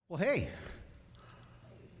Well, hey.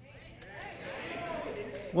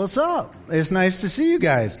 What's up? It's nice to see you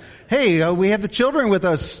guys. Hey, we have the children with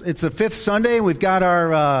us. It's the fifth Sunday. We've got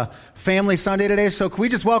our family Sunday today. So can we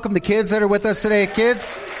just welcome the kids that are with us today?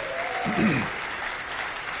 Kids?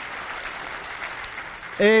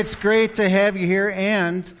 It's great to have you here.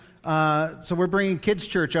 And so we're bringing Kids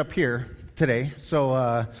Church up here today.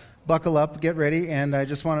 So buckle up, get ready. And I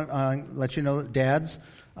just want to let you know, dads,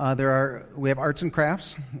 we have arts and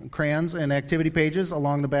crafts, crayons, and activity pages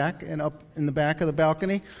along the back and up in the back of the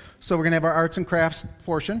balcony. So we're going to have our arts and crafts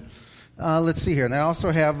portion. Let's see here. And I also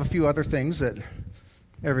have a few other things that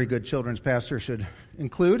every good children's pastor should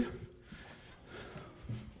include.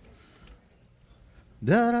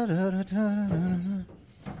 All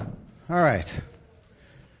right.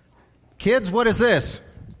 Kids, what is this?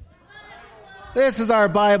 This is our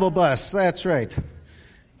Bible bus. That's right.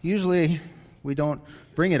 Usually we don't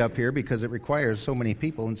bring it up here because it requires so many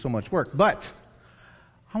people and so much work. But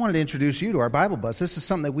I wanted to introduce you to our Bible bus. This is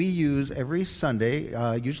something that we use every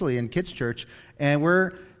Sunday, usually in kids' church, and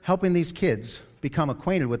we're helping these kids become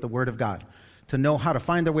acquainted with the Word of God, to know how to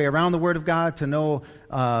find their way around the Word of God, to know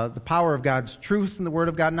the power of God's truth in the Word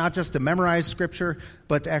of God, not just to memorize Scripture,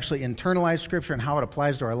 but to actually internalize Scripture and how it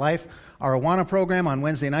applies to our life. Our Awana program on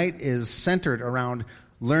Wednesday night is centered around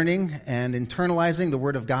learning and internalizing the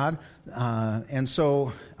Word of God. And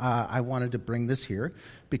so I wanted to bring this here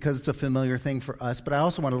because it's a familiar thing for us, but I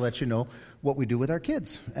also want to let you know what we do with our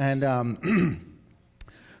kids. And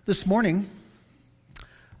this morning,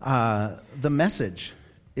 the message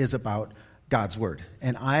is about God's Word.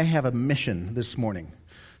 And I have a mission this morning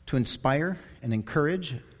to inspire and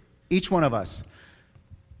encourage each one of us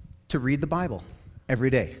to read the Bible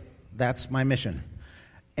every day. That's my mission.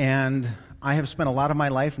 And I have spent a lot of my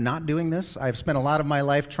life not doing this. I've spent a lot of my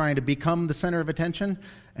life trying to become the center of attention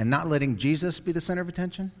and not letting Jesus be the center of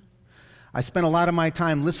attention. I spent a lot of my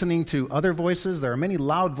time listening to other voices. There are many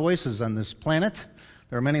loud voices on this planet.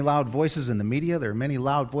 There are many loud voices in the media. There are many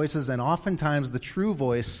loud voices, and oftentimes the true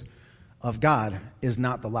voice of God is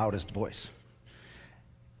not the loudest voice.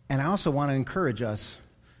 And I also want to encourage us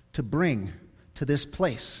to bring to this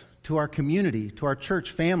place, to our community, to our church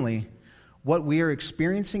family, what we are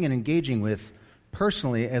experiencing and engaging with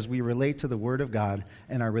personally as we relate to the Word of God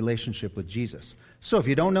and our relationship with Jesus. So if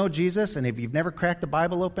you don't know Jesus and if you've never cracked the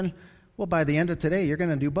Bible open, well, by the end of today, you're going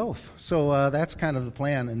to do both. So that's kind of the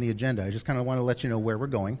plan and the agenda. I just kind of want to let you know where we're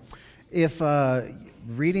going. If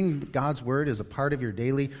reading God's Word is a part of your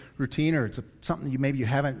daily routine or it's something maybe you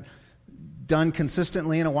haven't done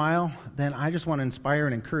consistently in a while, then I just want to inspire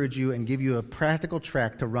and encourage you and give you a practical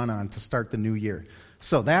track to run on to start the new year.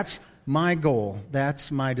 So that's my goal, that's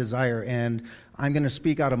my desire, and I'm going to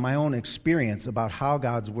speak out of my own experience about how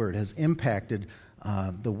God's Word has impacted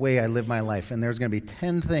the way I live my life. And there's going to be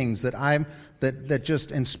 10 things that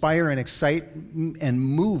just inspire and excite and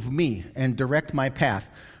move me and direct my path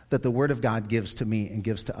that the Word of God gives to me and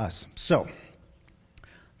gives to us. So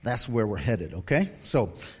that's where we're headed, okay?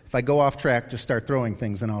 So if I go off track, just start throwing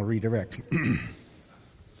things and I'll redirect.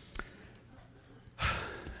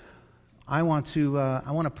 I want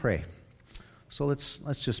to pray. So let's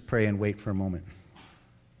just pray and wait for a moment.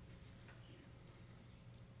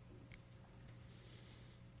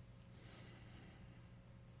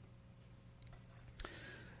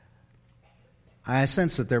 I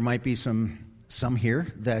sense that there might be some here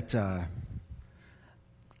that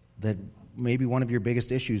maybe one of your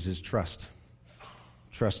biggest issues is trust.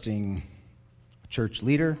 Trusting a church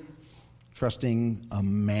leader, trusting a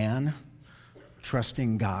man,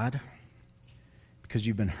 trusting God. Because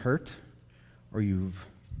you've been hurt or you've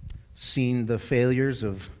seen the failures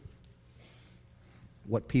of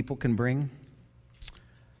what people can bring.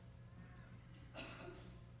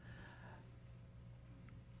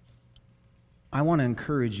 I want to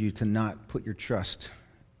encourage you to not put your trust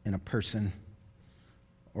in a person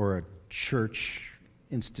or a church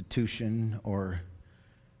institution or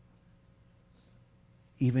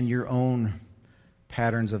even your own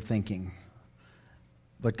patterns of thinking.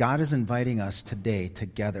 But God is inviting us today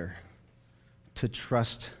together to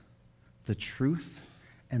trust the truth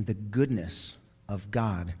and the goodness of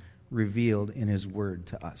God revealed in His Word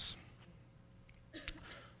to us.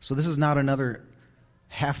 So this is not another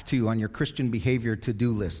have to on your Christian behavior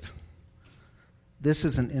to-do list. This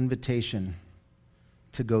is an invitation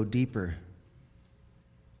to go deeper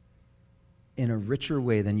in a richer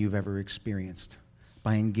way than you've ever experienced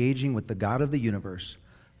by engaging with the God of the universe,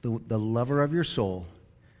 the lover of your soul,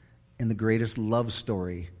 in the greatest love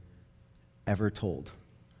story ever told,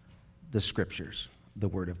 the Scriptures, the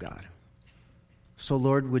Word of God. So,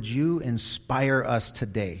 Lord, would you inspire us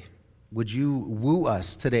today would you woo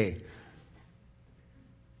us today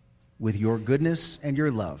with your goodness and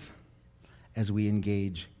your love as we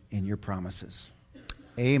engage in your promises?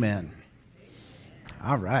 Amen.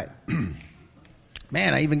 All right.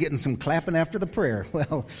 Man, I even getting some clapping after the prayer.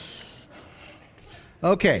 Well,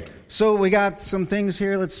 okay. So we got some things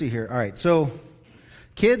here. Let's see here. All right. So,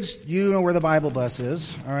 kids, you know where the Bible bus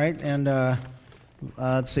is. All right. And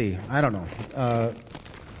let's see. I don't know.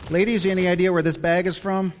 Ladies, any idea where this bag is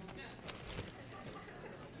from?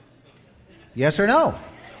 Yes or no?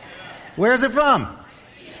 Where is it from?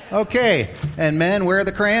 Okay. And men, where are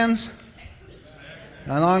the crayons?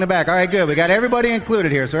 Along the back. All right, good. We got everybody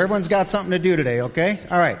included here, so everyone's got something to do today, okay?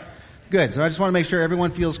 All right, good. So I just want to make sure everyone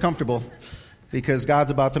feels comfortable because God's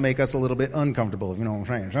about to make us a little bit uncomfortable, you know what I'm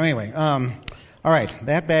saying. So anyway, all right,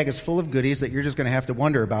 that bag is full of goodies that you're just going to have to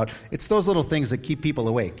wonder about. It's those little things that keep people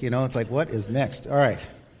awake, you know? It's like, what is next? All right.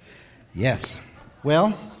 Yes.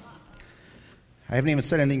 Well, I haven't even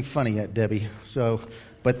said anything funny yet, Debbie,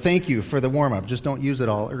 but thank you for the warm-up. Just don't use it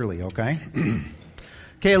all early, okay?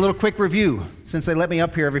 Okay, a little quick review, since they let me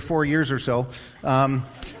up here every 4 years or so.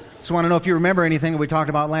 Just want to know if you remember anything that we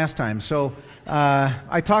talked about last time. So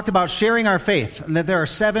I talked about sharing our faith, and that there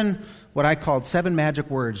are what I called 7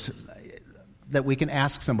 magic words that we can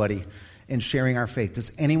ask somebody in sharing our faith.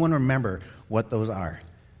 Does anyone remember what those are?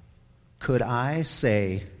 Could I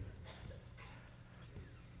say,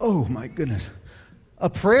 oh my goodness, a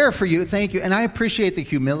prayer for you? Thank you. And I appreciate the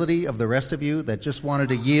humility of the rest of you that just wanted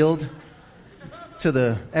to yield to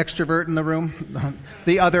the extrovert in the room,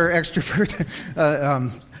 the other extrovert.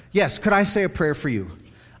 Yes, could I say a prayer for you?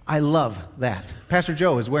 I love that. Pastor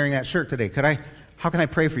Joe is wearing that shirt today. How can I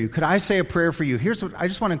pray for you? Could I say a prayer for you? Here's what I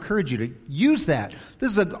just want to encourage you to use that.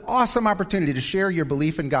 This is an awesome opportunity to share your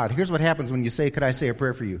belief in God. Here's what happens when you say, could I say a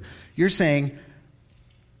prayer for you? You're saying,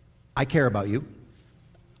 I care about you.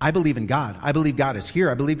 I believe in God. I believe God is here.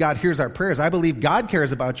 I believe God hears our prayers. I believe God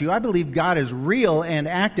cares about you. I believe God is real and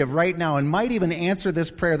active right now and might even answer this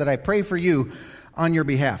prayer that I pray for you on your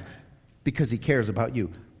behalf because he cares about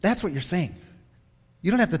you. That's what you're saying. You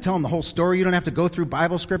don't have to tell him the whole story. You don't have to go through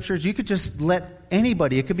Bible scriptures. You could just let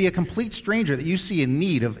anybody, it could be a complete stranger that you see in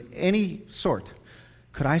need of any sort.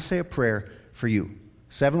 Could I say a prayer for you?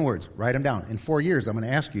 7 words. Write them down. In 4 years, I'm going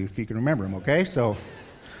to ask you if you can remember them, okay? So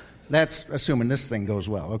that's assuming this thing goes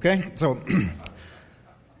well, okay? So, all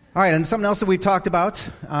right, and something else that we've talked about,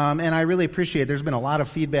 and I really appreciate, there's been a lot of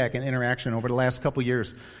feedback and interaction over the last couple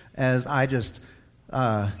years as I just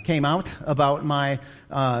came out about my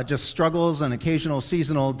just struggles and occasional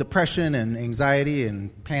seasonal depression and anxiety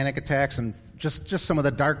and panic attacks and just some of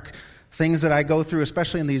the dark things that I go through,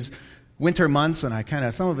 especially in these winter months,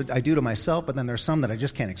 and some of it I do to myself, but then there's some that I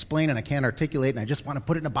just can't explain and I can't articulate, and I just want to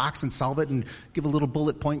put it in a box and solve it and give a little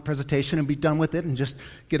bullet point presentation and be done with it and just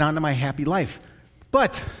get on to my happy life.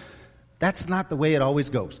 But that's not the way it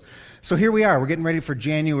always goes. So here we are. We're getting ready for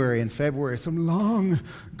January and February, some long,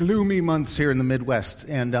 gloomy months here in the Midwest.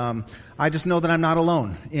 And I just know that I'm not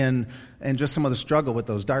alone in just some of the struggle with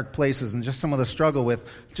those dark places and just some of the struggle with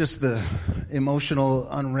just the emotional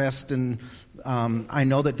unrest. And I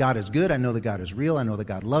know that God is good. I know that God is real. I know that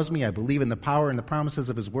God loves me. I believe in the power and the promises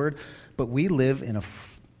of his word. But we live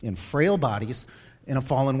in frail bodies in a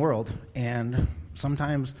fallen world. And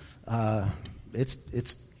sometimes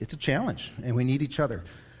it's a challenge, and we need each other.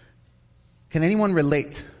 Can anyone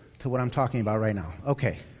relate to what I'm talking about right now?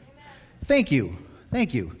 Okay. Thank you.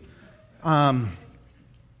 God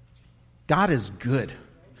is good,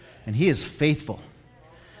 and he is faithful.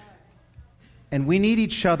 And we need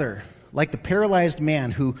each other, like the paralyzed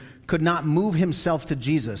man who could not move himself to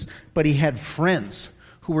Jesus, but he had friends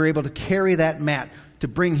who were able to carry that mat to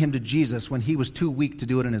bring him to Jesus when he was too weak to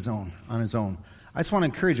do it on his own. I just want to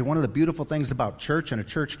encourage you, one of the beautiful things about church and a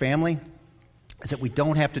church family is that we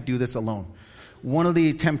don't have to do this alone. One of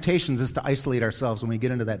the temptations is to isolate ourselves when we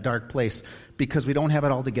get into that dark place because we don't have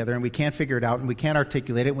it all together and we can't figure it out and we can't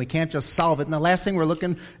articulate it and we can't just solve it. And the last thing we're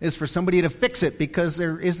looking is for somebody to fix it because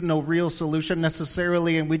there is no real solution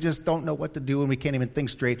necessarily and we just don't know what to do and we can't even think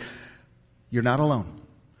straight. You're not alone.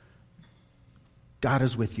 God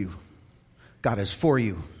is with you. God is for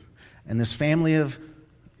you. And this family of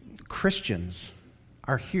Christians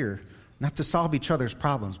are here not to solve each other's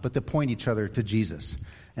problems, but to point each other to Jesus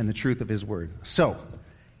and the truth of his word. So,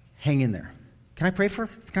 hang in there. Can I pray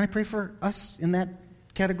for us in that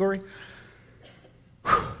category?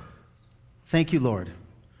 Whew. Thank you, Lord,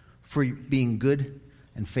 for being good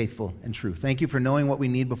and faithful and true. Thank you for knowing what we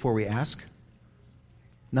need before we ask.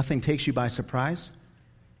 Nothing takes you by surprise.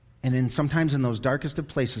 And sometimes in those darkest of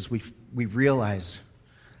places, we realize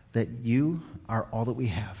that you are all that we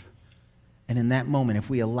have. And in that moment, if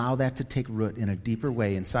we allow that to take root in a deeper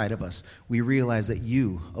way inside of us, we realize that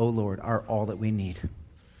you, O Lord, are all that we need.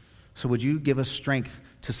 So would you give us strength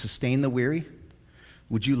to sustain the weary?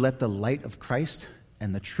 Would you let the light of Christ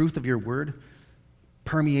and the truth of your word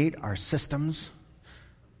permeate our systems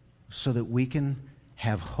so that we can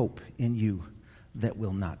have hope in you that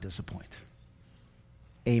will not disappoint?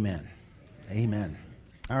 Amen. Amen.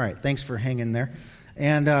 All right, thanks for hanging there.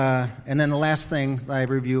 And then the last thing I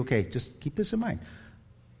review, okay, just keep this in mind.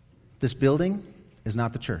 This building is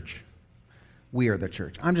not the church. We are the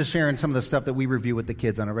church. I'm just sharing some of the stuff that we review with the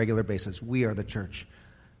kids on a regular basis. We are the church.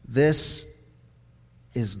 This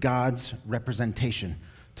is God's representation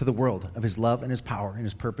to the world of his love and his power and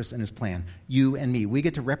his purpose and his plan. You and me. We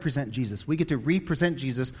get to represent Jesus. We get to represent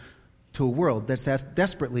Jesus to a world that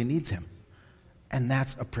desperately needs him. And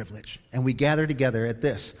that's a privilege. And we gather together at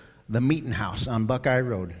this, the Meeting House on Buckeye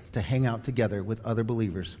Road, to hang out together with other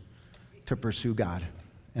believers to pursue God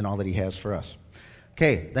and all that he has for us.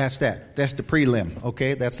 Okay, that's that. That's the prelim,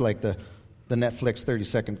 okay? That's like the Netflix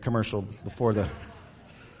 30-second commercial before the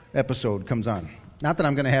episode comes on. Not that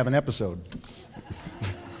I'm going to have an episode.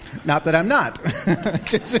 Not that I'm not.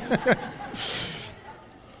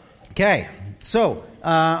 Okay, so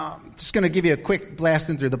just going to give you a quick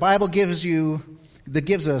blasting through. The Bible gives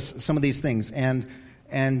us some of these things, and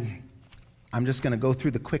I'm just going to go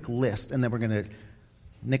through the quick list, and then we're going to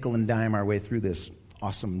nickel and dime our way through this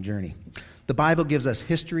awesome journey. The Bible gives us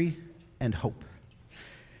history and hope.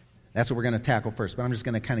 That's what we're going to tackle first, but I'm just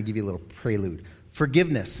going to kind of give you a little prelude.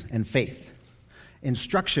 Forgiveness and faith.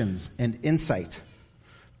 Instructions and insight,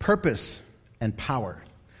 purpose and power,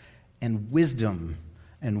 and wisdom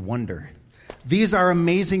and wonder. These are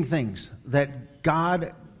amazing things that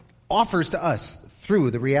God offers to us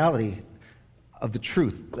through the reality of the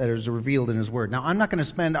truth that is revealed in his word. Now, I'm not going to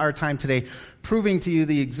spend our time today proving to you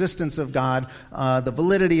the existence of God, the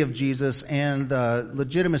validity of Jesus, and the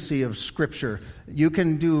legitimacy of Scripture. You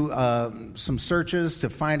can do some searches to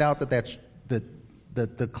find out that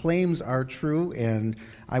the claims are true, and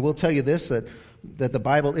I will tell you this, that the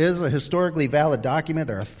Bible is a historically valid document.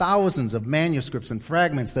 There are thousands of manuscripts and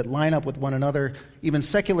fragments that line up with one another. Even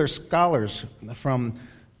secular scholars from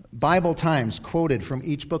Bible times quoted from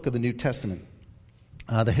each book of the New Testament.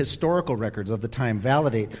 The historical records of the time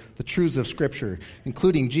validate the truths of Scripture,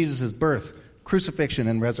 including Jesus' birth, crucifixion,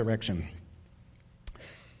 and resurrection.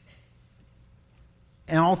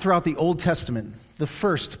 And all throughout the Old Testament, the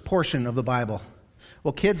first portion of the Bible.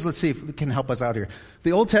 Well, kids, let's see if it can help us out here.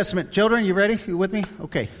 The Old Testament, children, you ready? You with me?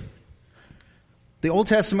 Okay. The Old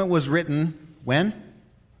Testament was written when?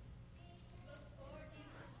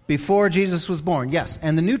 Before Jesus was born, yes.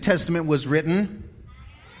 And the New Testament was written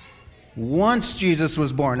once Jesus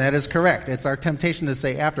was born. That is correct. It's our temptation to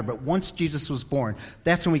say after, but once Jesus was born,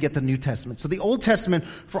 that's when we get the New Testament. So the Old Testament,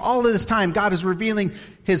 for all of this time, God is revealing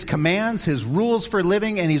his commands, his rules for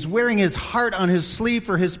living, and he's wearing his heart on his sleeve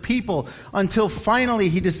for his people until finally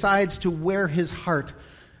he decides to wear his heart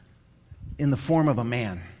in the form of a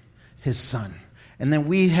man, his son. And then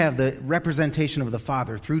we have the representation of the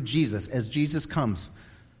Father through Jesus as Jesus comes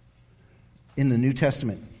in the New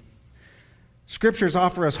Testament. Scriptures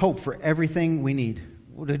offer us hope for everything we need.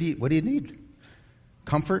 What do you need?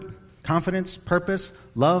 Comfort, confidence, purpose,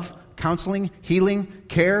 love, counseling, healing,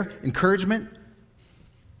 care, encouragement.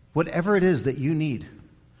 Whatever it is that you need,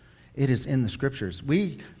 it is in the Scriptures.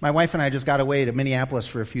 My wife and I just got away to Minneapolis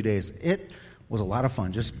for a few days. It was a lot of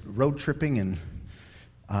fun, just road tripping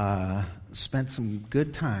and spent some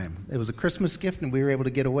good time. It was a Christmas gift, and we were able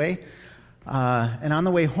to get away. And on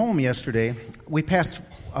the way home yesterday, we passed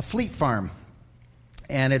a Fleet Farm.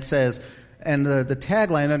 And it says, and the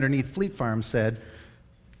tagline underneath Fleet Farm said,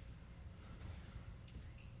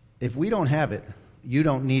 if we don't have it, you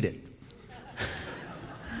don't need it.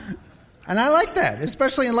 And I like that,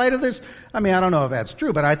 especially in light of this. I mean, I don't know if that's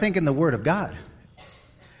true, but I think in the Word of God,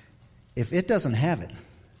 if it doesn't have it,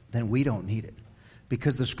 then we don't need it.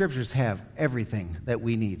 Because the Scriptures have everything that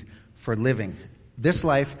we need for living this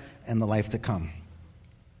life and the life to come.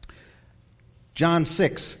 John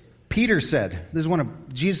 6. Peter said, this is one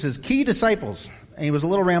of Jesus' key disciples, and he was a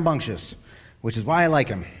little rambunctious, which is why I like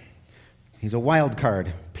him. He's a wild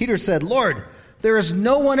card. Peter said, Lord, there is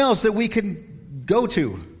no one else that we can go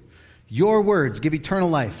to. Your words give eternal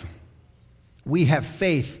life. We have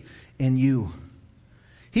faith in you.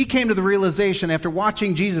 He came to the realization after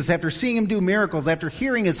watching Jesus, after seeing him do miracles, after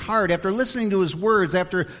hearing his heart, after listening to his words,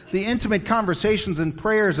 after the intimate conversations and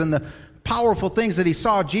prayers and the powerful things that he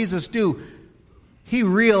saw Jesus do, he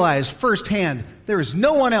realized firsthand, there is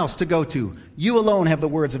no one else to go to. You alone have the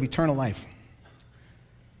words of eternal life.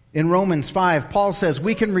 In Romans 5, Paul says,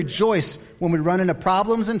 we can rejoice when we run into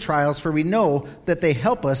problems and trials, for we know that they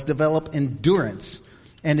help us develop endurance.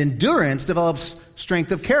 And endurance develops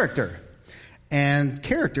strength of character. And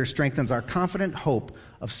character strengthens our confident hope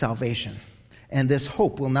of salvation. And this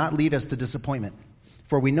hope will not lead us to disappointment,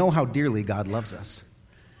 for we know how dearly God loves us.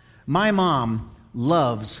 My mom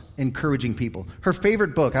loves encouraging people. Her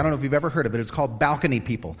favorite book, I don't know if you've ever heard of it, it's called Balcony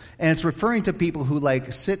People. And it's referring to people who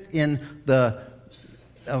sit in the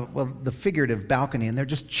figurative balcony, and they're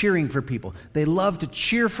just cheering for people. They love to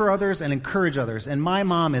cheer for others and encourage others. And my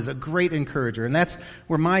mom is a great encourager, and that's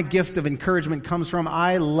where my gift of encouragement comes from.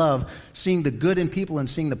 I love seeing the good in people and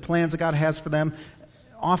seeing the plans that God has for them,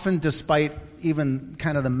 often despite even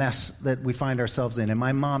kind of the mess that we find ourselves in. And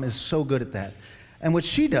my mom is so good at that. And what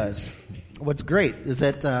she does, what's great, is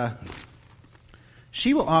that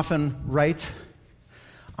she will often write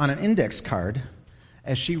on an index card,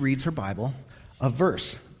 as she reads her Bible, a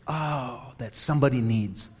verse, that somebody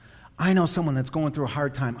needs. I know someone that's going through a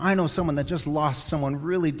hard time. I know someone that just lost someone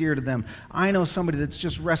really dear to them. I know somebody that's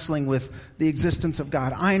just wrestling with the existence of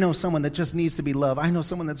God. I know someone that just needs to be loved. I know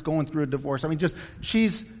someone that's going through a divorce.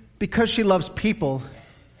 Because she loves people,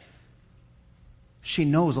 she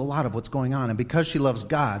knows a lot of what's going on. And because she loves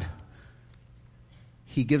God,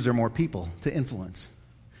 He gives her more people to influence.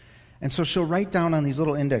 And so she'll write down on these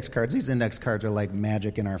little index cards. These index cards are like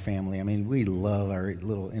magic in our family. I mean, we love our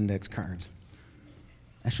little index cards.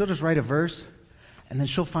 And she'll just write a verse, and then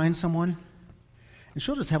she'll find someone, and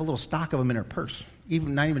she'll just have a little stock of them in her purse,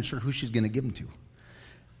 not even sure who she's going to give them to.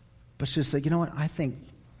 But she'll say, you know what, I think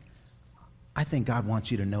God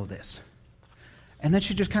wants you to know this. And then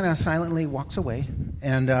she just kind of silently walks away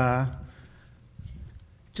and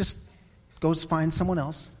just goes find someone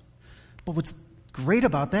else. But what's great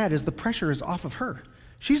about that is the pressure is off of her.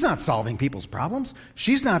 She's not solving people's problems.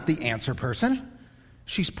 She's not the answer person.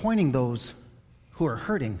 She's pointing those who are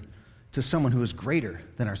hurting to someone who is greater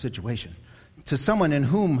than our situation, to someone in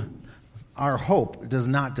whom our hope does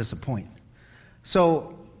not disappoint.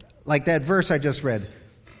 So, like that verse I just read,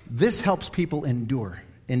 this helps people endure.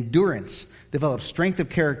 Endurance develops strength of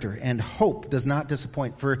character, and hope does not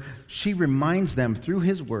disappoint, for she reminds them through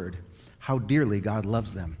His word how dearly God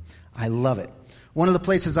loves them. I love it. One of the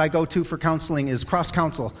places I go to for counseling is Cross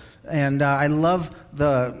Counsel, and I love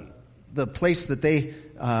the place that the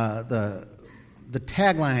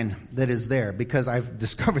tagline that is there, because I've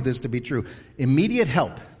discovered this to be true. Immediate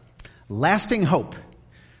help, lasting hope,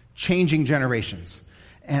 changing generations.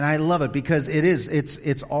 And I love it because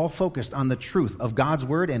it's all focused on the truth of God's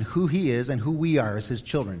word and who He is and who we are as His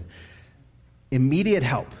children. Immediate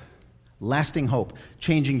help, lasting hope,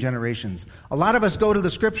 changing generations. A lot of us go to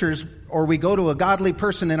the scriptures, or we go to a godly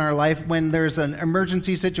person in our life when there's an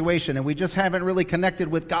emergency situation and we just haven't really connected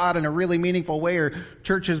with God in a really meaningful way, or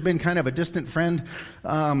church has been kind of a distant friend,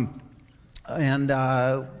 but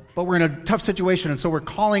we're in a tough situation, and so we're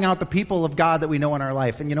calling out the people of God that we know in our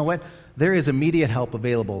life. And you know what? There is immediate help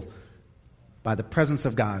available by the presence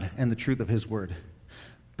of God and the truth of His word.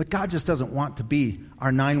 But God just doesn't want to be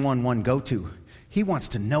our 911 go-to. He wants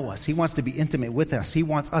to know us. He wants to be intimate with us. He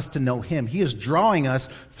wants us to know Him. He is drawing us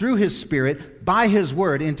through His Spirit, by His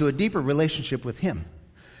word, into a deeper relationship with Him.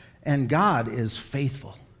 And God is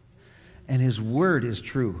faithful. And His word is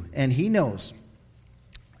true. And He knows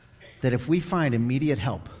that if we find immediate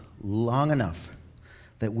help long enough,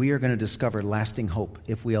 that we are going to discover lasting hope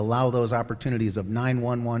if we allow those opportunities of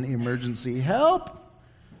 911 emergency help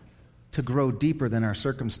to grow deeper than our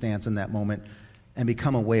circumstance in that moment and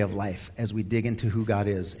become a way of life as we dig into who God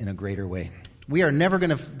is in a greater way. We are never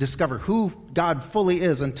going to discover who God fully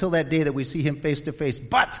is until that day that we see Him face to face,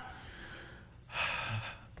 but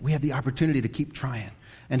we have the opportunity to keep trying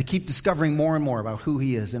and to keep discovering more and more about who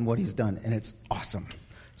He is and what He's done, and it's awesome.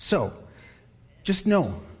 So, just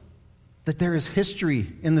know that there is history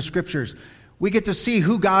in the Scriptures. We get to see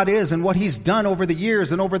who God is and what He's done over the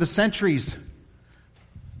years and over the centuries.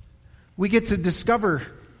 We get to discover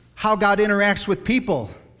how God interacts with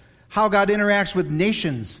people, how God interacts with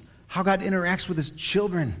nations, how God interacts with His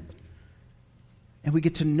children. And we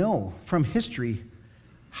get to know from history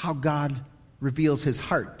how God reveals His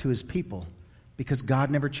heart to His people, because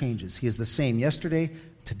God never changes. He is the same yesterday,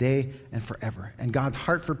 today, and forever. And God's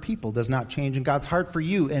heart for people does not change, and God's heart for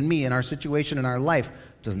you and me and our situation in our life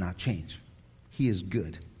does not change. He is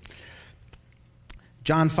good.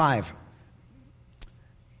 John 5.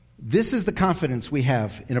 This is the confidence we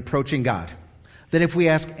have in approaching God, that if we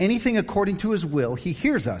ask anything according to His will, He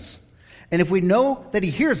hears us. And if we know that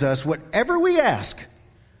He hears us, whatever we ask,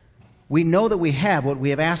 we know that we have what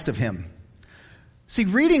we have asked of Him. See,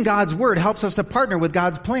 reading God's word helps us to partner with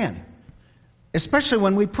God's plan. especially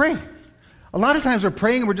when we pray. A lot of times we're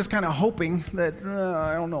praying and we're just kind of hoping that,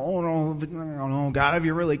 I don't know, God, if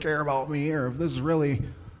you really care about me, or if this is really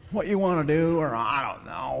what you want to do, or I don't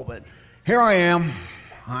know, but here I am.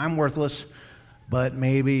 I'm worthless, but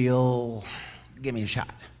maybe you'll give me a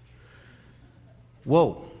shot.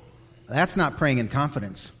 Whoa, that's not praying in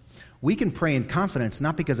confidence. We can pray in confidence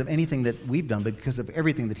not because of anything that we've done, but because of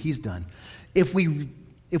everything that He's done. If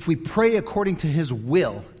we pray according to His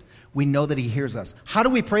will, we know that He hears us. How do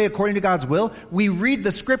we pray according to God's will? We read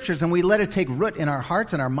the Scriptures and we let it take root in our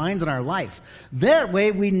hearts and our minds and our life. That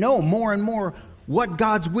way we know more and more what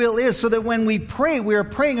God's will is, so that when we pray, we are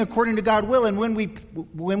praying according to God's will. And when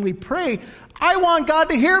we pray, I want God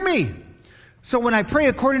to hear me. So when I pray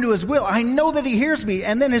according to His will, I know that He hears me.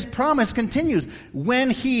 And then His promise continues. When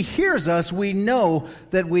He hears us, we know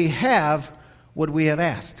that we have what we have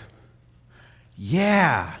asked.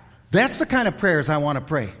 Yeah, that's the kind of prayers I want to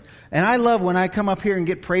pray. And I love when I come up here and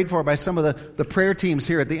get prayed for by some of the prayer teams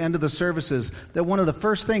here at the end of the services, that one of the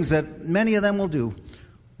first things that many of them will do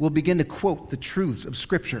will begin to quote the truths of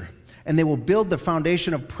Scripture. And they will build the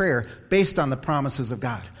foundation of prayer based on the promises of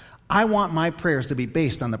God. I want my prayers to be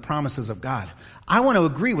based on the promises of God. I want to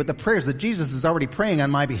agree with the prayers that Jesus is already praying on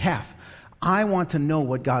my behalf. I want to know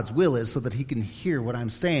what God's will is so that He can hear what I'm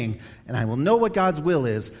saying. And I will know what God's will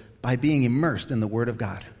is by being immersed in the Word of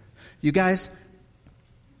God. You guys,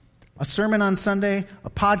 a sermon on Sunday, a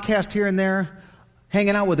podcast here and there,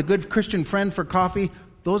 hanging out with a good Christian friend for coffee,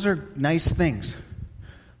 those are nice things.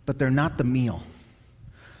 But they're not the meal.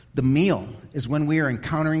 The meal is when we are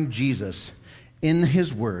encountering Jesus in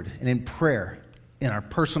His Word and in prayer in our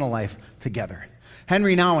personal life together.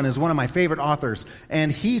 Henry Nouwen is one of my favorite authors,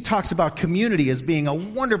 and he talks about community as being a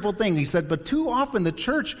wonderful thing. He said, but too often the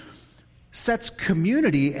church sets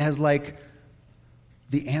community as like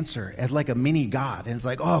the answer, as like a mini God. And it's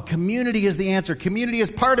like, oh, community is the answer. Community is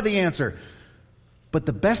part of the answer. But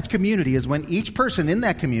the best community is when each person in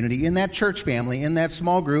that community, in that church family, in that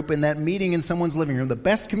small group, in that meeting in someone's living room, the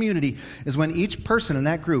best community is when each person in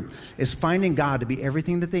that group is finding God to be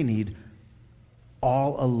everything that they need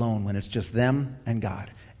all alone, when it's just them and God.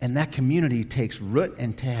 And that community takes root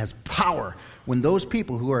and has power when those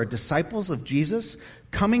people who are disciples of Jesus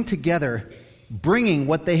coming together, bringing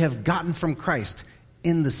what they have gotten from Christ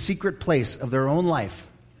in the secret place of their own life,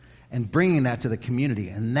 and bringing that to the community.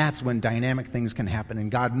 And that's when dynamic things can happen. And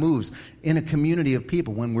God moves in a community of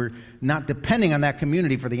people when we're not depending on that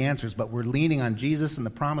community for the answers, but we're leaning on Jesus and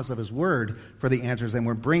the promise of His Word for the answers. And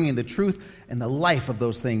we're bringing the truth and the life of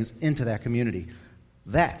those things into that community.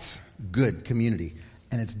 That's good community.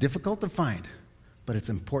 And it's difficult to find, but it's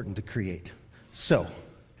important to create. So,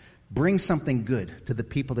 bring something good to the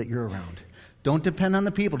people that you're around. Don't depend on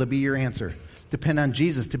the people to be your answer. Depend on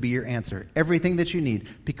Jesus to be your answer. Everything that you need,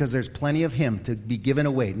 because there's plenty of Him to be given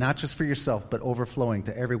away, not just for yourself, but overflowing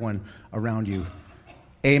to everyone around you.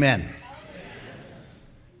 Amen.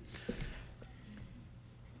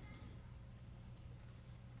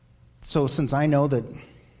 So since I know that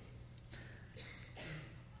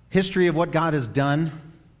history of what God has done,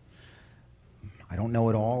 I don't know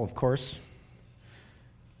it all, of course,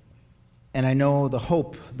 and I know the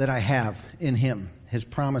hope that I have in Him, His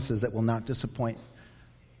promises that will not disappoint,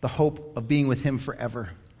 the hope of being with Him forever,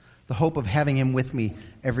 the hope of having Him with me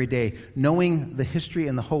every day. Knowing the history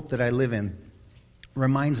and the hope that I live in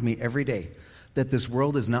reminds me every day that this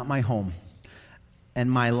world is not my home and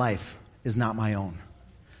my life is not my own.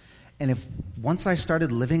 And if once I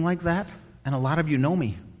started living like that, and a lot of you know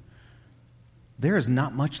me, there is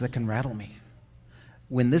not much that can rattle me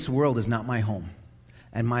when this world is not my home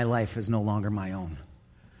and my life is no longer my own.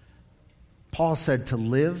 Paul said to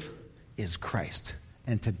live is Christ,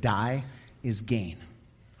 and to die is gain.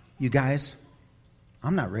 You guys,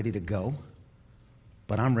 I'm not ready to go,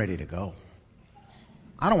 but I'm ready to go.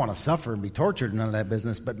 I don't want to suffer and be tortured, none of that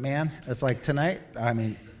business, but man, if like tonight,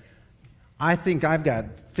 I think I've got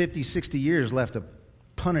 50, 60 years left of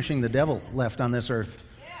punishing the devil left on this earth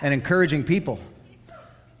and encouraging people.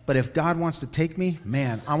 But if God wants to take me,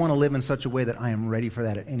 man, I want to live in such a way that I am ready for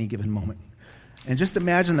that at any given moment. And just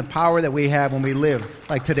imagine the power that we have when we live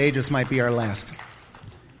like today just might be our last.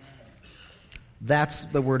 That's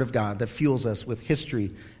the Word of God that fuels us with history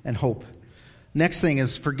and hope. Next thing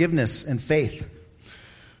is forgiveness and faith.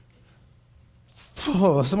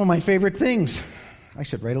 Oh, some of my favorite things. I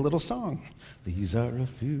should write a little song. These are a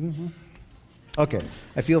few. Okay,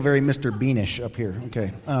 I feel very Mr. Beanish up here.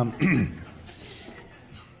 Okay.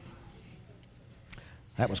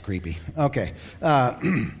 That was creepy. Okay.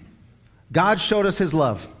 God showed us His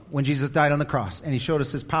love when Jesus died on the cross, and He showed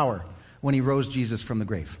us His power when He rose Jesus from the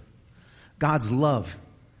grave. God's love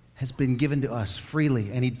has been given to us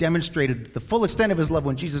freely, and he demonstrated the full extent of his love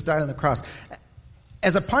when Jesus died on the cross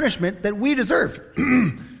as a punishment that we deserved.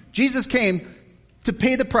 Jesus came to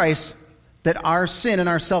pay the price that our sin and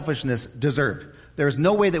our selfishness deserved. There is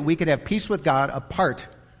no way that we could have peace with God apart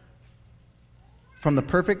from the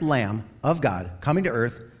perfect Lamb of God coming to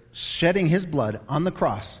earth, shedding his blood on the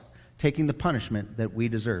cross, taking the punishment that we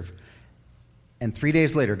deserve. And 3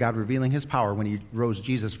 days later, God revealing his power when he rose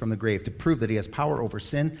Jesus from the grave to prove that he has power over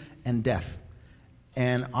sin and death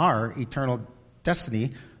and our eternal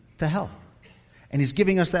destiny to hell. And he's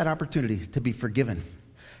giving us that opportunity to be forgiven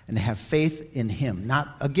and to have faith in him.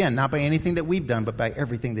 Not by anything that we've done, but by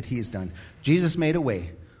everything that he has done. Jesus made a way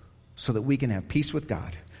so that we can have peace with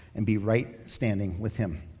God and be right standing with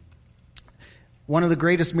him. One of the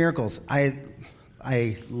greatest miracles,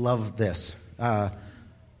 I love this. Well,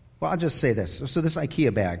 I'll just say this. So this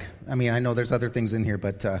IKEA bag, I mean, I know there's other things in here,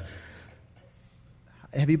 but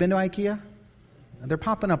have you been to IKEA? They're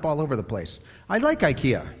popping up all over the place. I like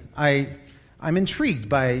IKEA. I'm intrigued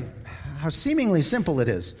by how seemingly simple it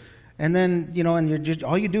is. And then, and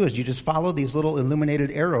all you do is you just follow these little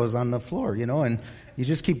illuminated arrows on the floor, and you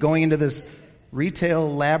just keep going into this retail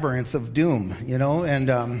labyrinth of doom,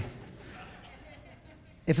 and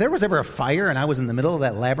if there was ever a fire and I was in the middle of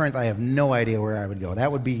that labyrinth, I have no idea where I would go.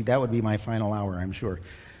 That would be my final hour, I'm sure.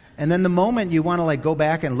 And then the moment you want to go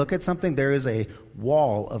back and look at something, there is a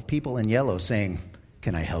wall of people in yellow saying,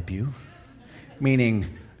 "Can I help you?" Meaning,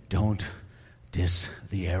 don't diss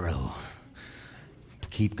the arrow.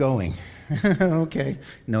 Keep going. Okay.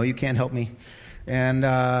 No, you can't help me. And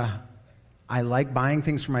I like buying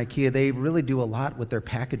things from IKEA. They really do a lot with their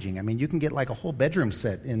packaging. I mean, you can get a whole bedroom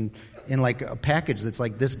set in a package that's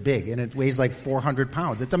this big, and it weighs 400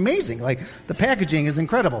 pounds. It's amazing. The packaging is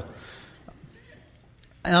incredible.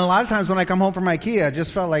 And a lot of times when I come home from IKEA, I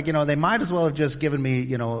just felt they might as well have just given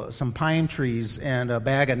me, some pine trees and a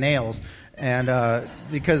bag of nails, and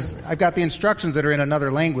because I've got the instructions that are in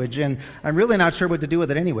another language, and I'm really not sure what to do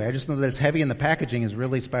with it anyway. I just know that it's heavy and the packaging is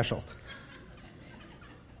really special.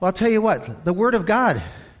 Well, I'll tell you what, the Word of God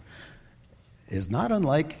is not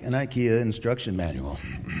unlike an IKEA instruction manual.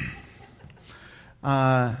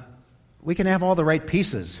 We can have all the right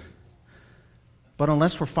pieces, but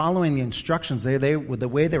unless we're following the instructions, the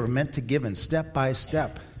way they were meant to give, step by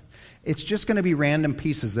step, it's just going to be random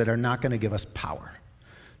pieces that are not going to give us power.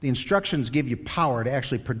 The instructions give you power to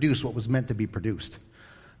actually produce what was meant to be produced.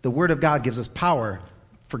 The Word of God gives us power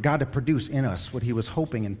for God to produce in us what he was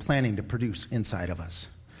hoping and planning to produce inside of us.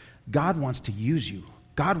 God wants to use you.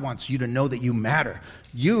 God wants you to know that you matter.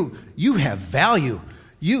 You have value.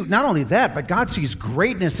 Not only that, but God sees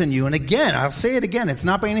greatness in you. And again, I'll say it again, it's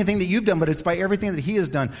not by anything that you've done, but it's by everything that he has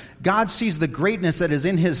done. God sees the greatness that is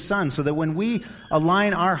in his Son, so that when we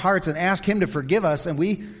align our hearts and ask him to forgive us and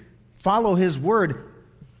we follow his word,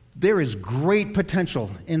 there is great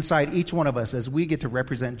potential inside each one of us as we get to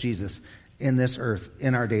represent Jesus in this earth,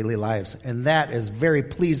 in our daily lives. And that is very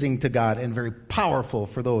pleasing to God and very powerful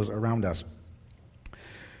for those around us.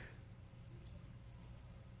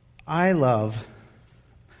 I love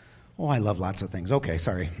lots of things. Okay,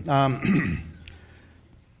 sorry.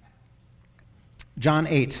 John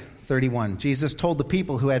 8:31. Jesus told the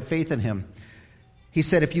people who had faith in him, he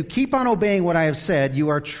said, "If you keep on obeying what I have said, you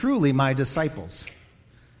are truly my disciples.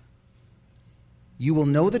 You will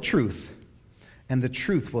know the truth, and the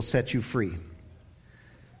truth will set you free."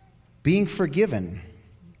 Being forgiven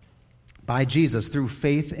by Jesus through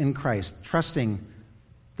faith in Christ, trusting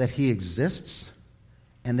that he exists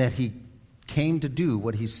and that he came to do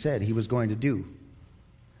what he said he was going to do,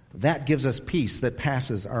 that gives us peace that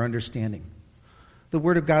passes our understanding. The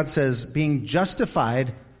Word of God says, being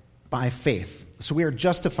justified by faith. So we are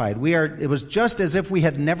justified. It was just as if we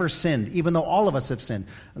had never sinned, even though all of us have sinned.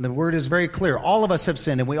 And the Word is very clear. All of us have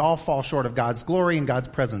sinned, and we all fall short of God's glory and God's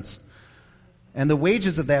presence. And the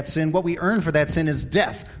wages of that sin, what we earn for that sin, is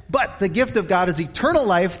death. But the gift of God is eternal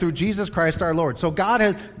life through Jesus Christ our Lord. So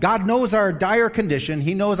God knows our dire condition.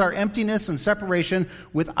 He knows our emptiness and separation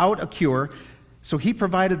without a cure. So he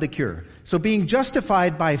provided the cure. So being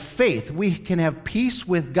justified by faith, we can have peace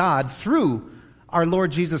with God through our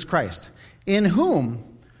Lord Jesus Christ, in whom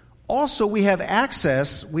also we have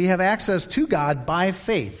access to God by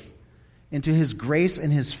faith into his grace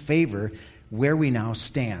and his favor where we now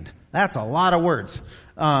stand. That's a lot of words,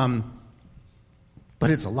 but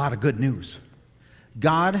it's a lot of good news.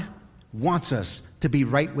 God wants us to be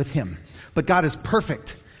right with him, but God is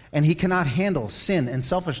perfect, and he cannot handle sin and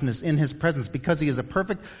selfishness in his presence because he is a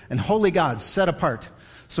perfect and holy God set apart.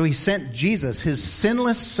 So he sent Jesus, his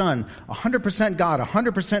sinless Son, 100% God,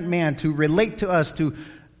 100% man, to relate to us, to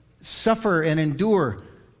suffer and endure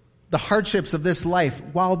the hardships of this life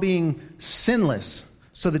while being sinless,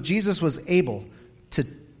 so that Jesus was able to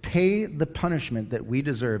pay the punishment that we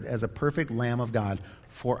deserved as a perfect Lamb of God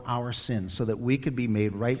for our sins, so that we could be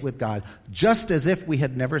made right with God, just as if we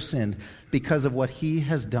had never sinned, because of what he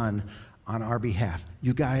has done on our behalf.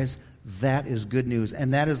 You guys, that is good news,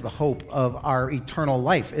 and that is the hope of our eternal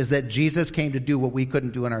life, is that Jesus came to do what we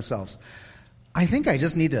couldn't do in ourselves. I think I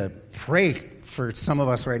just need to pray for some of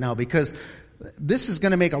us right now, because this is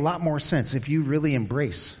going to make a lot more sense if you really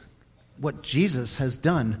embrace what Jesus has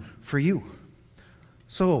done for you.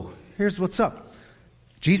 So here's what's up.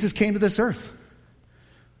 Jesus came to this earth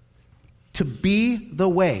to be the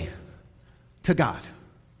way to God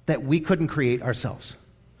that we couldn't create ourselves.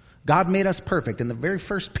 God made us perfect, and the very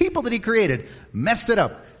first people that he created messed it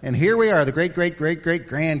up. And here we are, the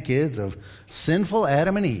great-great-great-great-grandkids of sinful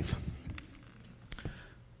Adam and Eve.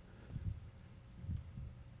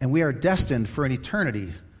 And we are destined for an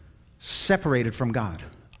eternity separated from God,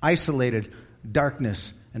 isolated,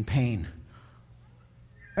 darkness, and pain.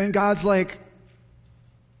 And God's like,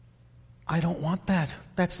 I don't want that.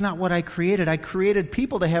 That's not what I created. I created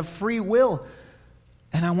people to have free will.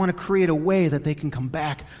 And I want to create a way that they can come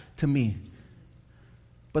back to me.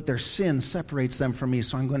 But their sin separates them from me,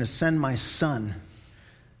 so I'm going to send my son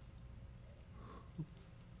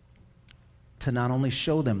to not only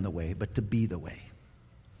show them the way, but to be the way.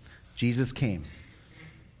 Jesus came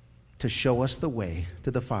to show us the way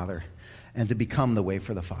to the Father and to become the way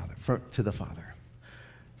for the Father, to the Father.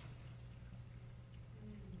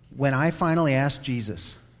 When I finally asked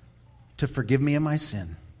Jesus to forgive me of my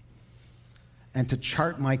sin and to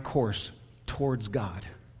chart my course towards God,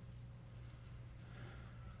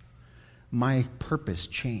 my purpose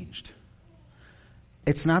changed.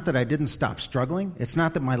 It's not that I didn't stop struggling. It's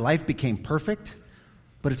not that my life became perfect,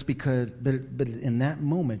 but it's because, but in that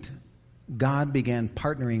moment, God began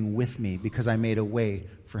partnering with me because I made a way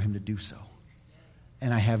for him to do so.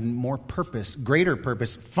 And I have more purpose, greater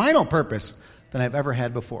purpose, final purpose than I've ever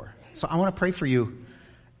had before. So I want to pray for you.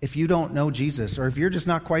 If you don't know Jesus, or if you're just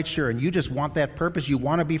not quite sure and you just want that purpose, you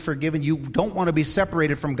want to be forgiven, you don't want to be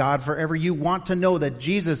separated from God forever, you want to know that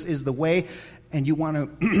Jesus is the way, and you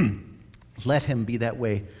want to let him be that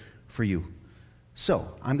way for you. So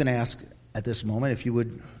I'm going to ask at this moment if you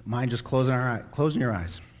would mind just closing your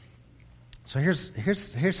eyes. So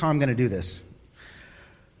here's how I'm going to do this.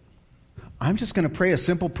 I'm just going to pray a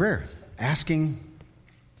simple prayer, asking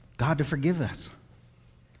God to forgive us,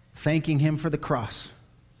 thanking him for the cross,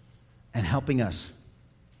 and helping us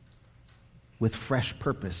with fresh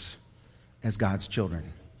purpose as God's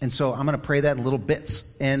children. And so I'm going to pray that in little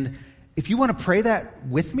bits. And if you want to pray that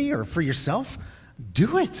with me or for yourself,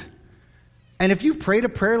 do it. And if you prayed a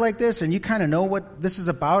prayer like this and you kind of know what this is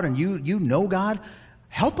about and you know God,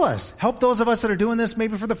 help us. Help those of us that are doing this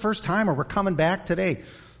maybe for the first time or we're coming back today.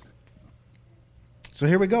 So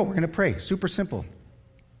here we go. We're going to pray. Super simple.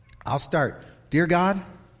 I'll start. Dear God,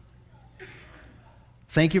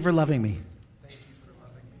 thank you for loving me.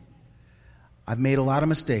 I've made a lot of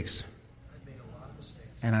mistakes.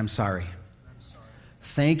 And I'm sorry.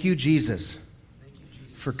 Thank you, Jesus,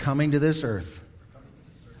 for coming to this earth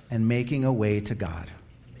and making a way to God.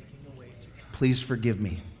 Please forgive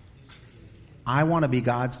me. I want to be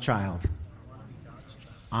God's child.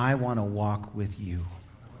 I want to walk with you.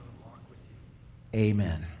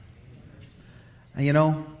 Amen. And you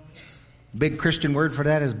know, big Christian word for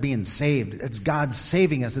that is being saved. It's God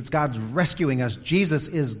saving us. It's God's rescuing us. Jesus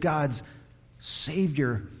is God's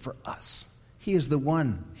Savior for us. He is the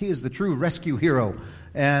one. He is the true rescue hero.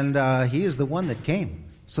 And he is the one that came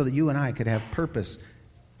so that you and I could have purpose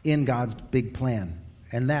in God's big plan.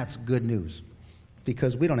 And that's good news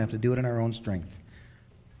because we don't have to do it in our own strength.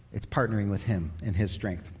 It's partnering with him in his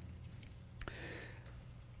strength.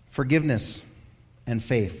 Forgiveness and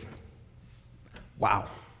faith. Wow.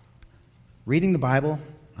 Reading the Bible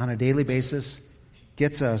on a daily basis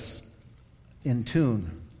gets us in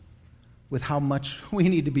tune with how much we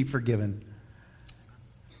need to be forgiven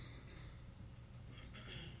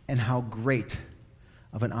and how great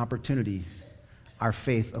of an opportunity our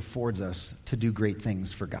faith affords us to do great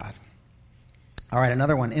things for God. All right,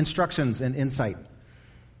 another one, instructions and insight.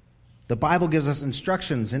 The Bible gives us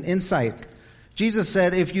instructions and insight. Jesus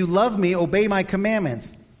said, if you love me, obey my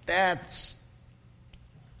commandments. That's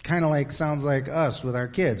kind of like, sounds like us with our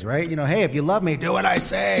kids, right? You know, hey, if you love me, do what I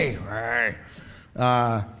say.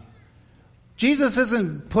 Jesus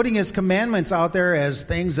isn't putting his commandments out there as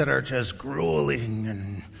things that are just grueling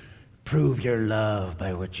and prove your love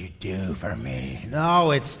by what you do for me.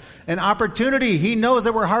 No, it's an opportunity. He knows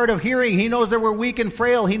that we're hard of hearing. He knows that we're weak and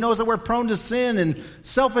frail. He knows that we're prone to sin and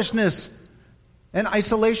selfishness. and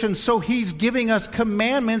isolation. So he's giving us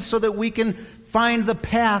commandments so that we can find the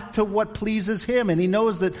path to what pleases him. And he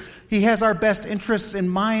knows that he has our best interests in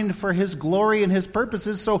mind for his glory and his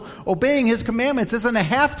purposes. So obeying his commandments isn't a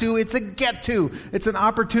have to, it's a get to. It's an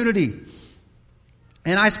opportunity.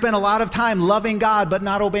 And I spent a lot of time loving God but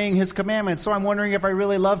not obeying his commandments. So I'm wondering if I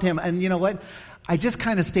really loved him. And you know what? I just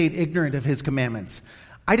kind of stayed ignorant of his commandments.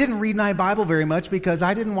 I didn't read my Bible very much because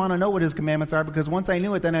I didn't want to know what his commandments are, because once I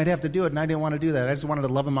knew it, then I'd have to do it, and I didn't want to do that. I just wanted to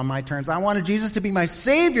love him on my terms. I wanted Jesus to be my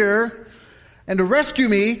Savior and to rescue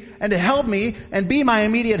me and to help me and be my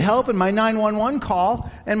immediate help and my 911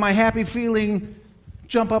 call and my happy feeling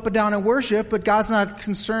jump up and down and worship. But God's not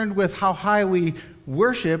concerned with how high we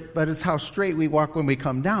worship, but it's how straight we walk when we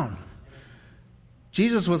come down.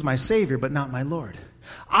 Jesus was my Savior, but not my Lord.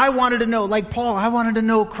 I wanted to know, like Paul, I wanted to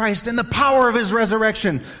know Christ and the power of his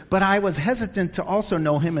resurrection, but I was hesitant to also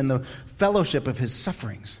know him in the fellowship of his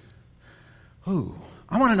sufferings. Ooh,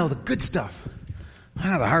 I want to know the good stuff,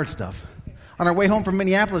 not the hard stuff. On our way home from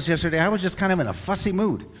Minneapolis yesterday, I was just kind of in a fussy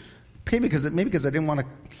mood. Maybe because I didn't want to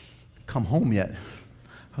come home yet.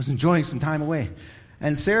 I was enjoying some time away.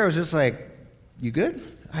 And Sarah was just like, "You good?"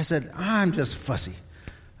 I said, "I'm just fussy."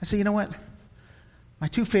 I said, "You know what? My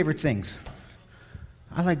two favorite things,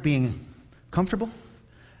 I like being comfortable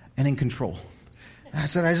and in control." And I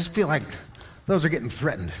said, "I just feel like those are getting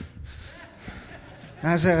threatened."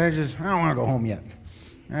 And I said, I don't want to go home yet.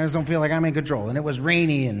 I just don't feel like I'm in control. And it was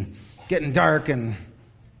rainy and getting dark, and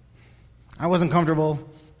I wasn't comfortable.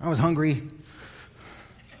 I was hungry.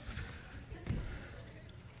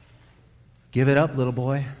 Give it up, little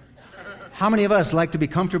boy. How many of us like to be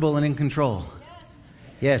comfortable and in control?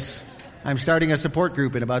 Yes. I'm starting a support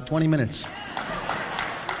group in about 20 minutes.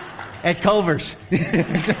 At Culver's. If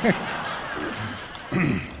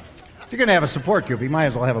you're going to have a support group, you might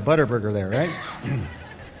as well have a Butterburger there, right?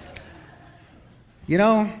 You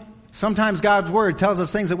know, sometimes God's Word tells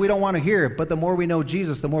us things that we don't want to hear, but the more we know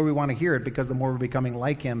Jesus, the more we want to hear it, because the more we're becoming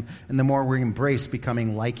like him, and the more we embrace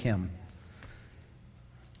becoming like him.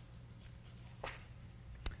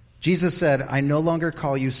 Jesus said, "I no longer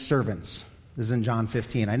call you servants." This is in John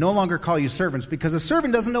 15. "I no longer call you servants, because a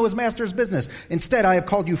servant doesn't know his master's business. Instead, I have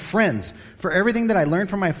called you friends. For everything that I learned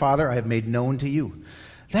from my Father, I have made known to you."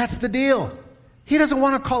 That's the deal. He doesn't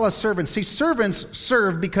want to call us servants. See, servants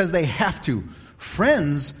serve because they have to.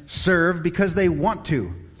 Friends serve because they want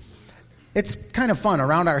to. It's kind of fun.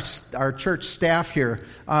 Around our church staff here,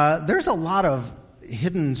 there's a lot of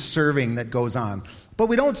hidden serving that goes on. But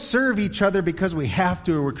we don't serve each other because we have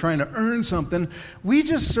to or we're trying to earn something. We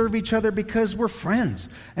just serve each other because we're friends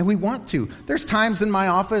and we want to. There's times in my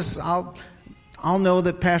office I'll know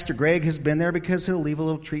that Pastor Greg has been there because he'll leave a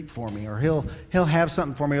little treat for me, or he'll have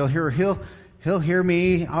something for me. He'll hear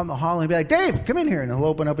me out in the hall and he'll be like, "Dave, come in here," and he'll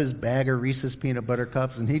open up his bag of Reese's peanut butter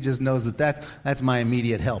cups, and he just knows that that's my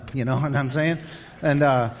immediate help. You know what I'm saying? And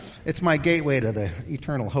it's my gateway to the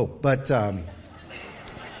eternal hope. But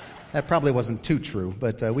that probably wasn't too true,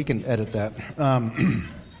 but we can edit that.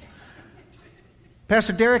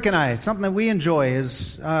 Pastor Derek and I, something that we enjoy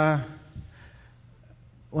is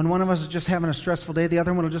when one of us is just having a stressful day, the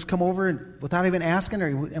other one will just come over and, without even asking,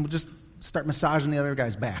 and we'll just start massaging the other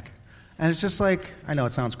guy's back. And it's just like, I know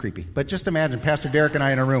it sounds creepy, but just imagine Pastor Derek and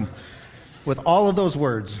I in a room with all of those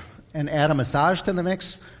words and add a massage to the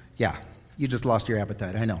mix. Yeah, you just lost your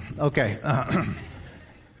appetite, I know. Okay.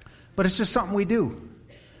 But it's just something we do.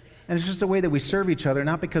 And it's just a way that we serve each other,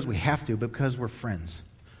 not because we have to, but because we're friends.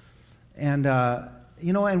 And,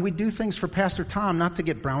 and we do things for Pastor Tom, not to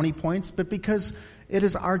get brownie points, but because it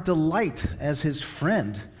is our delight as his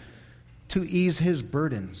friend to ease his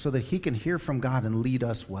burden so that he can hear from God and lead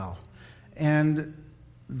us well. And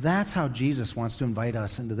that's how Jesus wants to invite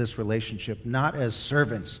us into this relationship, not as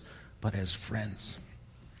servants, but as friends.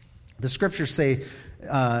 The scriptures say,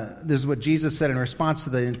 this is what Jesus said in response to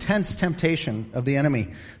the intense temptation of the enemy.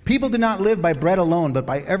 "People do not live by bread alone, but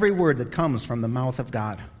by every word that comes from the mouth of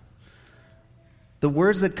God." The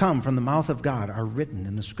words that come from the mouth of God are written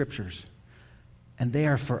in the scriptures, and they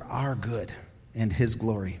are for our good and his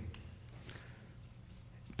glory.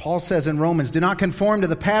 Paul says in Romans, "Do not conform to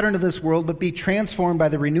the pattern of this world, but be transformed by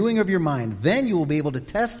the renewing of your mind. Then you will be able to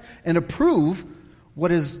test and approve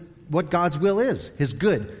what God's will is, his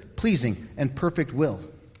good, pleasing, and perfect will."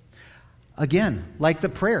 Again, like the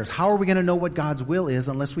prayers, how are we going to know what God's will is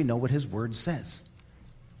unless we know what his word says?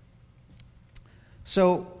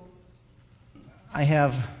 So, I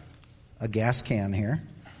have a gas can here.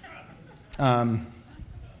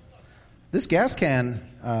 This gas can,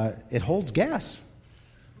 it holds gas,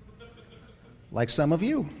 like some of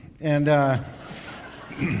you. And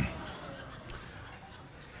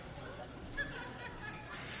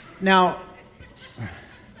Now,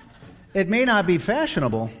 it may not be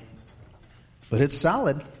fashionable, but it's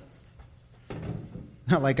solid.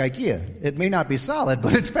 Not like IKEA. It may not be solid,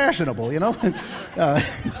 but it's fashionable, you know?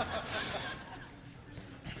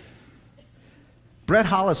 Brett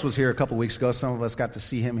Hollis was here a couple weeks ago. Some of us got to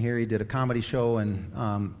see him here. He did a comedy show,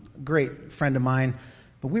 and great friend of mine.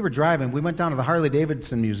 But we were driving. We went down to the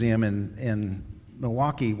Harley-Davidson Museum in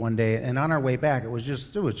Milwaukee one day, and on our way back, it was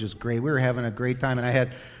just great. We were having a great time,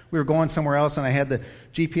 and we were going somewhere else, and I had the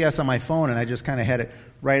GPS on my phone, and I just kind of had it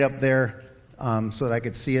right up there so that I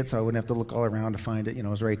could see it, so I wouldn't have to look all around to find it. You know,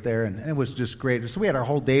 it was right there, and it was just great. So we had our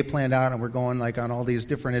whole day planned out, and we're going like on all these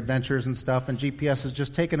different adventures and stuff, and GPS is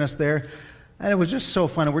just taking us there, and it was just so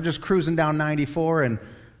fun. And we're just cruising down 94,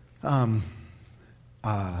 and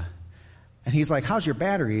he's like, "How's your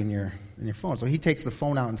battery in your phone?" So he takes the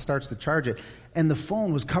phone out and starts to charge it, and the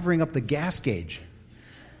phone was covering up the gas gauge.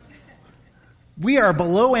 We are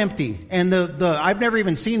below empty, and the I've never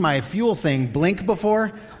even seen my fuel thing blink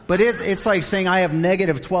before, but it's like saying I have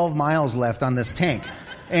negative 12 miles left on this tank.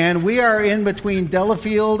 And we are in between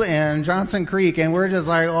Delafield and Johnson Creek, and we're just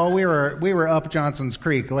like, oh, we were up Johnson's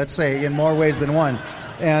Creek, let's say, in more ways than one.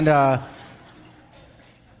 And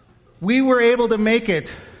we were able to make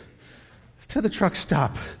it to the truck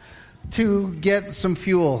stop to get some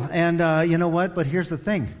fuel. And you know what? But here's the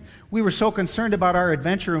thing. We were so concerned about our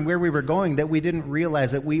adventure and where we were going that we didn't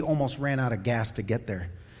realize that we almost ran out of gas to get there.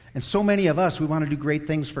 And so many of us, we want to do great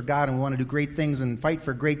things for God, and we want to do great things and fight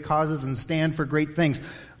for great causes and stand for great things.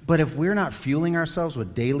 But if we're not fueling ourselves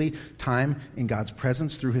with daily time in God's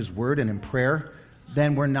presence through His Word and in prayer,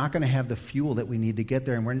 then we're not going to have the fuel that we need to get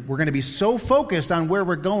there. And we're going to be so focused on where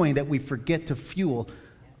we're going that we forget to fuel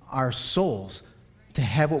our souls to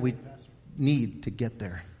have what we need to get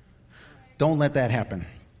there. Don't let that happen.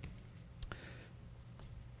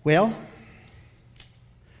 Well,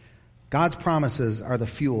 God's promises are the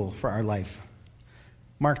fuel for our life.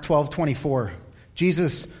 Mark 12:24,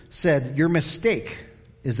 Jesus said, "Your mistake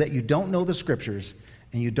is that you don't know the Scriptures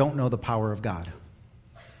and you don't know the power of God."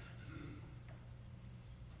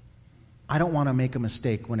 I don't want to make a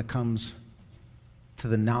mistake when it comes to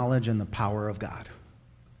the knowledge and the power of God.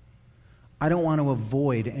 I don't want to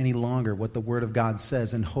avoid any longer what the Word of God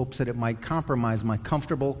says in hopes that it might compromise my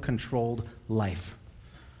comfortable, controlled life.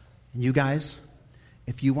 And you guys,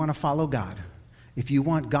 if you want to follow God, if you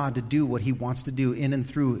want God to do what He wants to do in and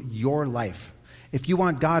through your life, if you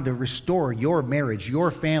want God to restore your marriage,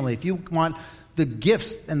 your family, if you want the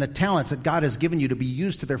gifts and the talents that God has given you to be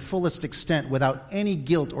used to their fullest extent without any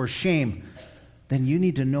guilt or shame, then you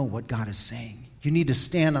need to know what God is saying. You need to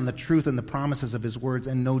stand on the truth and the promises of His words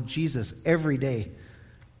and know Jesus every day.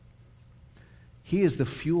 He is the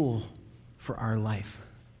fuel for our life.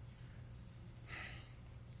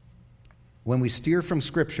 When we steer from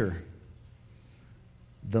Scripture,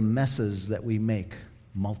 the messes that we make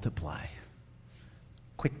multiply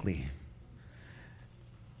quickly.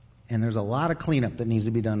 And there's a lot of cleanup that needs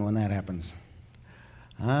to be done when that happens.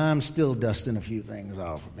 I'm still dusting a few things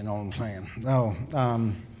off, you know what I'm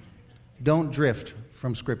saying? Don't drift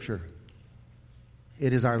from Scripture.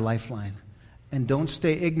 It is our lifeline. And don't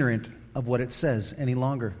stay ignorant of what it says any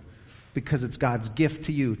longer, because it's God's gift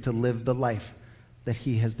to you to live the life that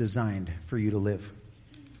He has designed for you to live.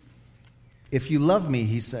 If you love me,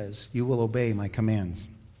 He says, you will obey my commands.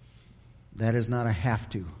 That is not a have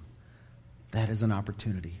to. That is an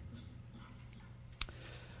opportunity.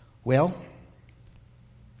 Well,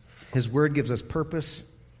 His Word gives us purpose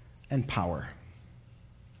and power.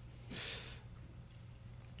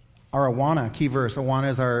 Our Awana key verse. Awana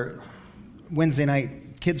is our Wednesday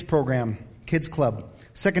night kids program, kids club.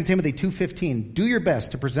 2 Timothy 2:15, do your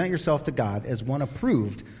best to present yourself to God as one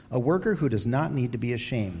approved, a worker who does not need to be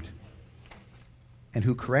ashamed, and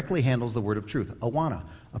who correctly handles the word of truth. Awana,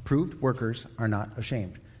 approved workers are not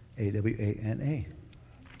ashamed. A-W-A-N-A.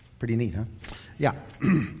 Pretty neat, huh? Yeah.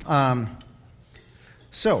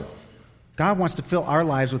 So, God wants to fill our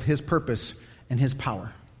lives with His purpose and His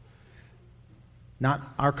power, not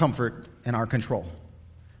our comfort and our control,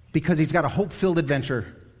 because He's got a hope-filled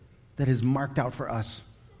adventure that is marked out for us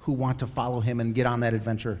who want to follow Him and get on that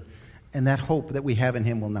adventure. And that hope that we have in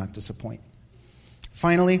Him will not disappoint.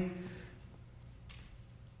 Finally,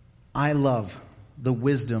 I love the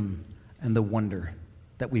wisdom and the wonder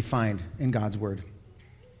that we find in God's Word.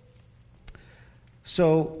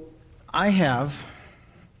 So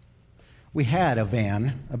we had a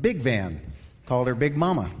van, a big van, called her Big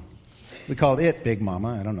Mama. We called it Big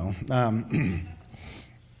Mama, I don't know.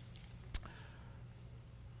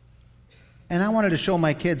 And I wanted to show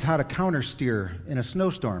my kids how to counter steer in a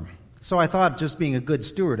snowstorm. So I thought, just being a good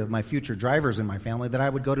steward of my future drivers in my family, that I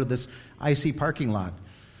would go to this icy parking lot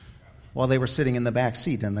while they were sitting in the back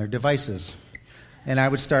seat on their devices. And I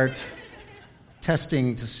would start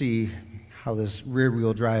testing to see how this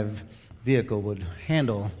rear-wheel drive vehicle would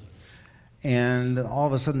handle. And all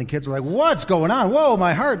of a sudden the kids were like, "What's going on? Whoa,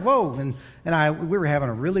 my heart, whoa." And we were having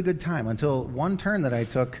a really good time until one turn that I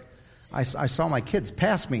took, I saw my kids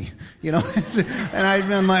pass me, and I'd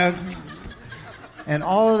been like, and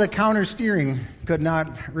all of the counter steering could not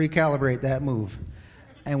recalibrate that move.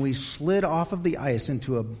 And we slid off of the ice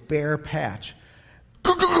into a bare patch.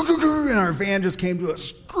 And our van just came to a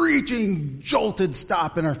screeching, jolted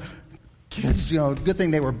stop. And our kids, good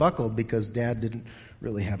thing they were buckled because Dad didn't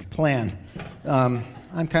really have a plan.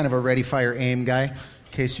 I'm kind of a ready, fire, aim guy, in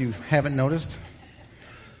case you haven't noticed.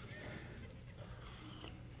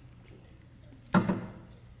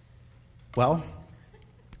 Well,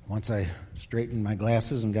 once I straightened my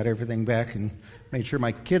glasses and got everything back and made sure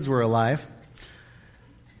my kids were alive,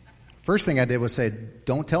 first thing I did was say,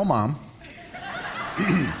 "Don't tell Mom."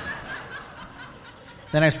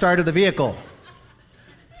 Then I started the vehicle.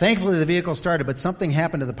 Thankfully, the vehicle started, but something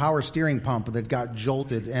happened to the power steering pump that got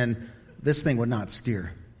jolted, and this thing would not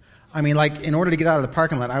steer. I mean, like, in order to get out of the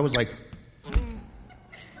parking lot, I was like...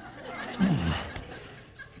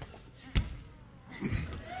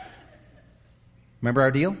 Remember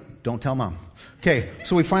our deal? Don't tell Mom. Okay,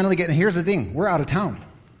 so we finally get... And here's the thing. We're out of town.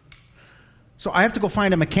 So I have to go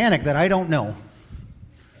find a mechanic that I don't know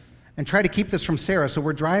and try to keep this from Sarah. So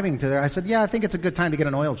we're driving to there. I said, "Yeah, I think it's a good time to get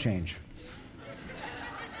an oil change."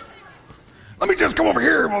 "Let me just come over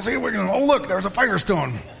here and we'll see if we can... Oh, look, there's a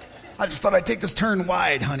Firestone. I just thought I'd take this turn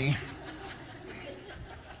wide, honey."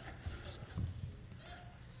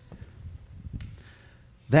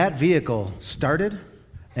 That vehicle started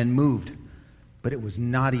and moved, but it was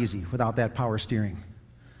not easy without that power steering.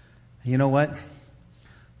 You know what?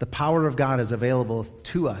 The power of God is available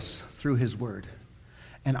to us through His Word.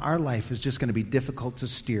 And our life is just going to be difficult to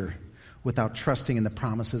steer without trusting in the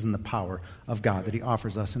promises and the power of God that He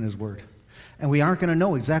offers us in His Word. And we aren't going to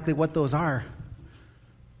know exactly what those are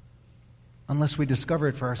unless we discover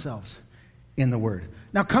it for ourselves in the Word.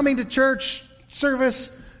 Now, coming to church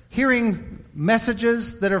service, hearing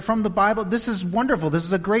messages that are from the Bible, this is wonderful. This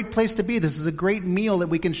is a great place to be. This is a great meal that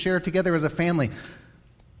we can share together as a family.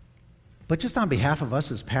 But just on behalf of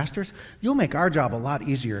us as pastors, you'll make our job a lot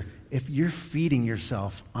easier if you're feeding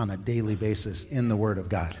yourself on a daily basis in the Word of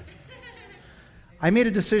God. I made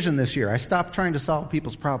a decision this year. I stopped trying to solve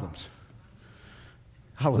people's problems.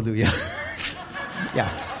 Hallelujah. Yeah.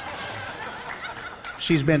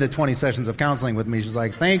 She's been to 20 sessions of counseling with me. She's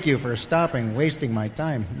like, "Thank you for stopping wasting my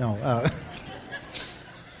time." No.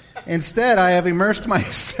 Instead, I have immersed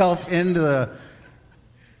myself into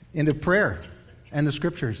prayer and the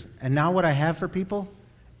Scriptures. And now what I have for people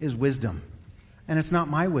is wisdom. And it's not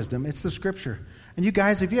my wisdom, it's the Scripture. And you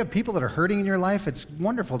guys, if you have people that are hurting in your life, it's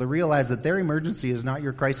wonderful to realize that their emergency is not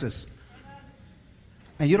your crisis.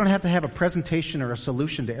 And you don't have to have a presentation or a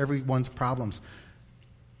solution to everyone's problems,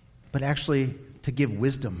 but actually to give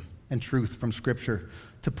wisdom and truth from Scripture,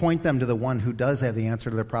 to point them to the one who does have the answer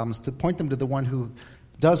to their problems, to point them to the one who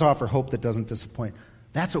does offer hope that doesn't disappoint.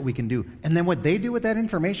 That's what we can do. And then what they do with that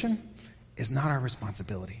information is not our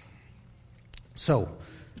responsibility. So,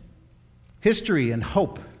 history and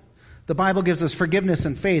hope. The Bible gives us forgiveness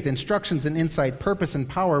and faith, instructions and insight, purpose and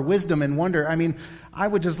power, wisdom and wonder. I mean, I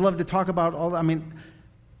would just love to talk about all...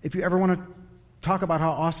 if you ever want to talk about how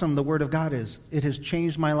awesome the Word of God is, it has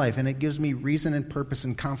changed my life, and it gives me reason and purpose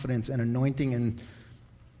and confidence and anointing and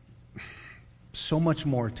so much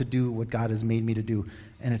more to do what God has made me to do.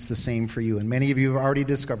 And it's the same for you. And many of you have already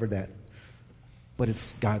discovered that. But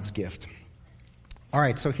it's God's gift. All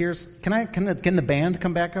right, so here's... Can the band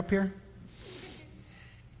come back up here?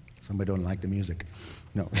 Somebody don't like the music.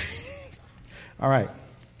 No. All right.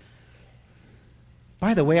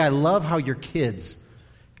 By the way, I love how your kids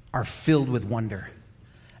are filled with wonder.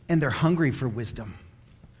 And they're hungry for wisdom.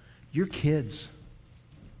 Your kids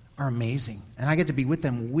are amazing. And I get to be with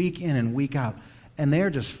them week in and week out. And they're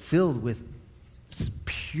just filled with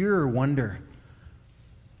pure wonder.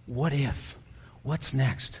 What if? What's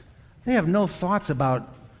next? They have no thoughts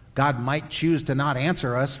about God might choose to not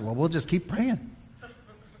answer us. Well, we'll just keep praying.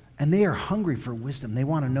 And they are hungry for wisdom. They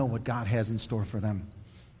want to know what God has in store for them.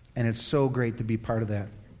 And it's so great to be part of that.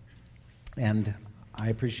 And I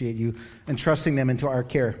appreciate you entrusting them into our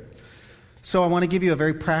care. So I want to give you a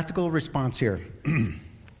very practical response here.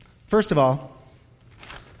 First of all,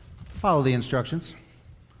 follow the instructions.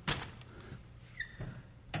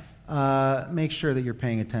 Make sure that you're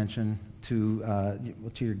paying attention to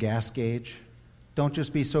your gas gauge Don't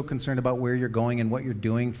just be so concerned about where you're going and what you're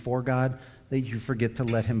doing for God that you forget to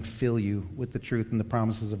let him fill you with the truth and the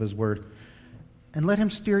promises of his word. And let him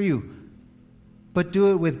steer you. But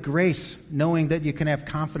do it with grace, knowing that you can have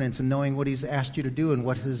confidence in knowing what he's asked you to do and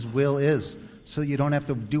what his will is, so that you don't have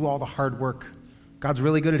to do all the hard work. God's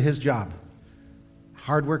really good at his job.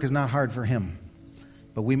 Hard work is not hard for him.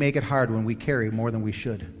 But we make it hard when we carry more than we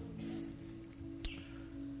should.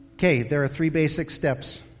 Okay, there are 3 basic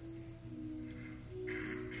steps.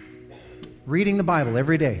 Reading the Bible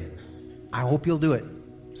every day. I hope you'll do it.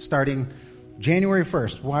 Starting January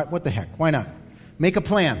 1st. What the heck? Why not? Make a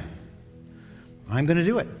plan. I'm going to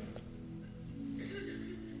do it.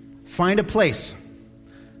 Find a place.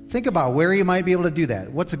 Think about where you might be able to do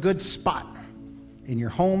that. What's a good spot in your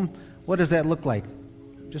home? What does that look like?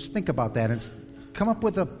 Just think about that and come up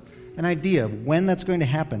with an idea of when that's going to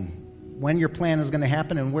happen, when your plan is going to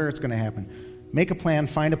happen and where it's going to happen. Make a plan,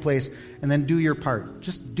 find a place, and then do your part.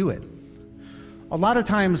 Just do it. A lot of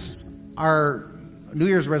times our New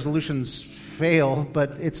Year's resolutions fail,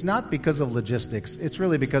 but it's not because of logistics. It's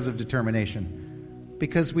really because of determination.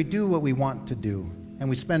 Because we do what we want to do, and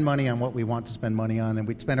we spend money on what we want to spend money on, and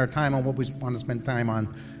we spend our time on what we want to spend time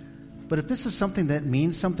on. But if this is something that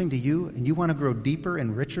means something to you, and you want to grow deeper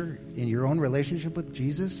and richer in your own relationship with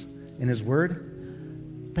Jesus, in his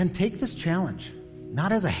word, then take this challenge,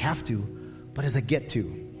 not as a have to, but as a get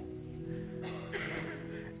to.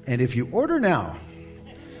 And if you order now,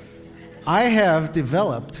 I have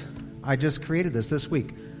developed, I just created this week,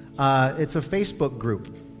 it's a Facebook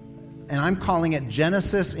group. And I'm calling it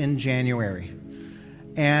Genesis in January.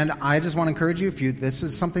 And I just want to encourage you, if this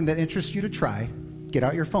is something that interests you to try, get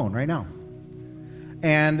out your phone right now.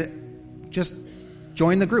 And just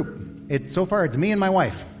join the group. So far, it's me and my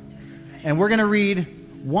wife. And we're going to read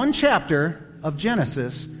 1 chapter of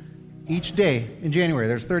Genesis each day in January.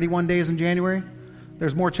 There's 31 days in January.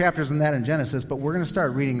 There's more chapters than that in Genesis, but we're going to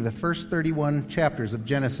start reading the first 31 chapters of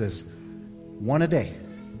Genesis, 1 a day.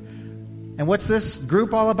 And what's this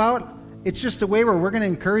group all about? It's just a way where we're going to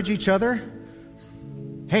encourage each other.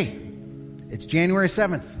 Hey, it's January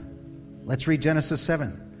 7th. Let's read Genesis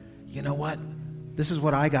 7. You know what? This is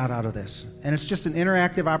what I got out of this. And it's just an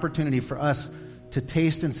interactive opportunity for us to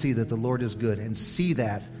taste and see that the Lord is good, and see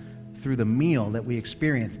that through the meal that we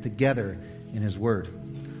experience together in his word.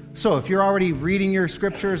 So if you're already reading your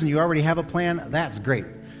scriptures and you already have a plan, that's great.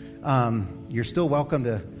 You're still welcome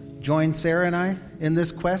to join Sarah and I in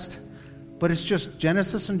this quest. But it's just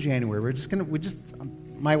Genesis in January.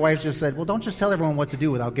 My wife just said, well, don't just tell everyone what to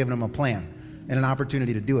do without giving them a plan and an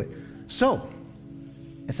opportunity to do it. So,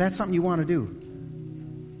 if that's something you want to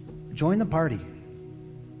do, join the party.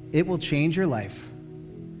 It will change your life.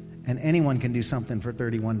 And anyone can do something for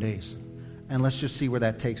 31 days. And let's just see where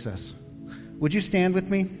that takes us. Would you stand with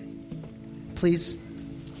me, please?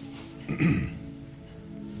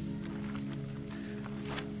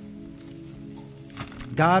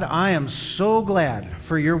 God, I am so glad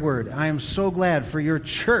for your word. I am so glad for your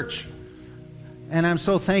church. And I'm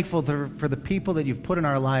so thankful for the people that you've put in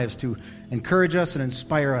our lives to encourage us and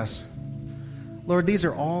inspire us. Lord, these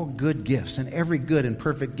are all good gifts, and every good and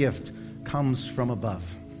perfect gift comes from above.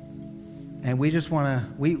 And we just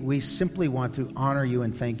we simply want to honor you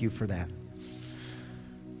and thank you for that.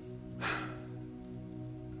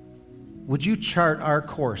 Would you chart our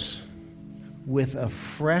course with a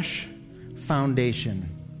fresh foundation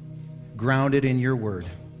grounded in your word,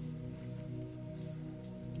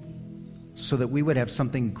 so that we would have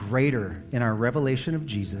something greater in our revelation of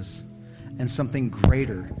Jesus and something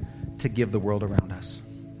greater to give the world around us.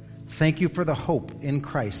 Thank you for the hope in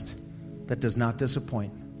Christ that does not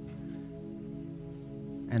disappoint.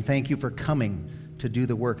 And thank you for coming to do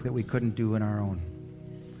the work that we couldn't do on our own.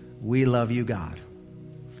 We love you, God.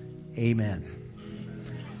 Amen.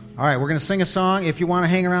 All right, we're going to sing a song. If you want to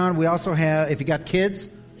hang around, we also have, if you got kids,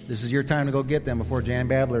 this is your time to go get them before Jan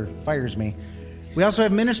Badler fires me. We also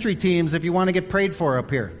have ministry teams if you want to get prayed for up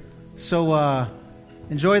here. So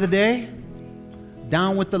enjoy the day.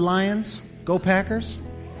 Down with the Lions. Go Packers.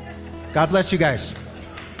 God bless you guys.